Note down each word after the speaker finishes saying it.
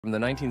From the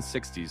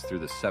 1960s through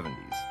the 70s,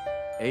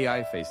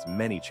 AI faced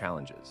many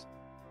challenges.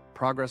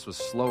 Progress was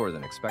slower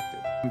than expected.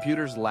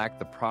 Computers lacked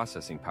the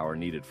processing power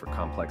needed for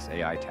complex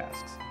AI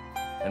tasks,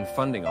 and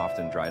funding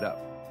often dried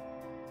up.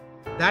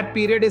 That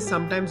period is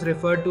sometimes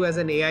referred to as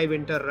an AI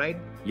winter, right?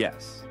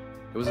 Yes,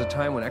 it was a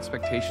time when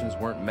expectations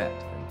weren't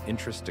met and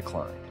interest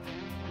declined.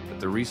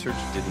 But the research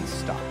didn't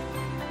stop.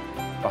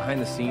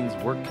 Behind the scenes,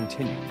 work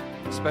continued,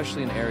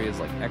 especially in areas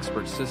like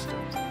expert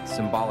systems and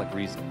symbolic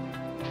reasoning.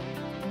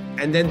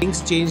 And then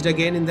things changed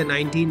again in the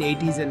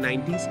 1980s and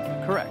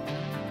 90s? Correct.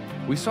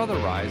 We saw the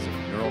rise of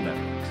neural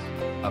networks,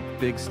 a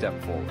big step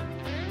forward.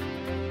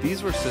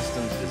 These were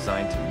systems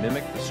designed to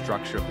mimic the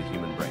structure of the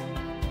human brain.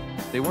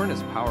 They weren't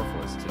as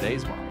powerful as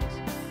today's models,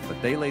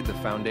 but they laid the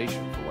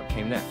foundation for what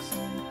came next.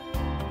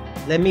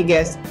 Let me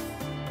guess,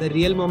 the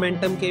real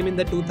momentum came in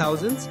the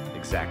 2000s?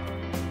 Exactly.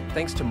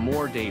 Thanks to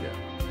more data,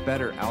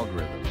 better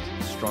algorithms,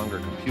 and stronger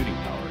computing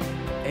power,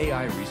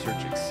 AI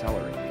research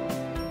accelerated.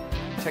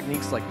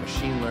 Techniques like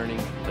machine learning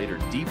and later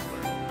deep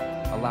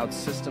learning allowed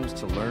systems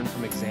to learn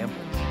from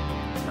examples,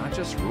 not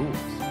just rules.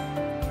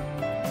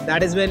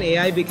 That is when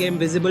AI became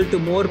visible to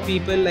more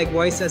people, like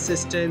voice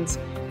assistants,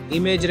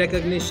 image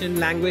recognition,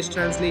 language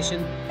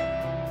translation.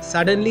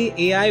 Suddenly,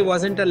 AI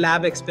wasn't a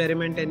lab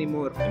experiment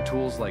anymore. And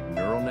tools like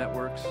neural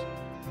networks,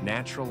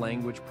 natural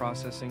language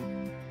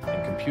processing,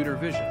 and computer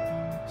vision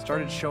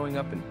started showing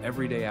up in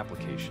everyday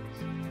applications.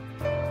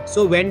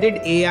 So when did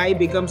AI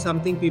become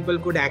something people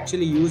could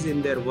actually use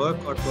in their work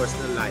or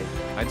personal life?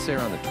 I'd say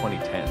around the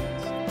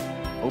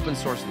 2010s. Open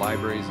source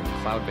libraries and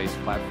cloud-based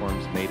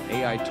platforms made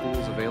AI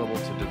tools available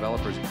to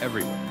developers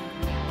everywhere.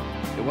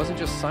 It wasn't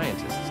just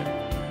scientists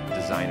anymore.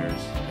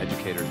 Designers,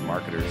 educators,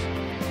 marketers,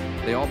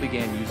 they all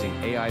began using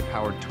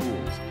AI-powered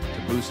tools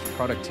to boost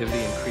productivity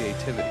and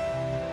creativity.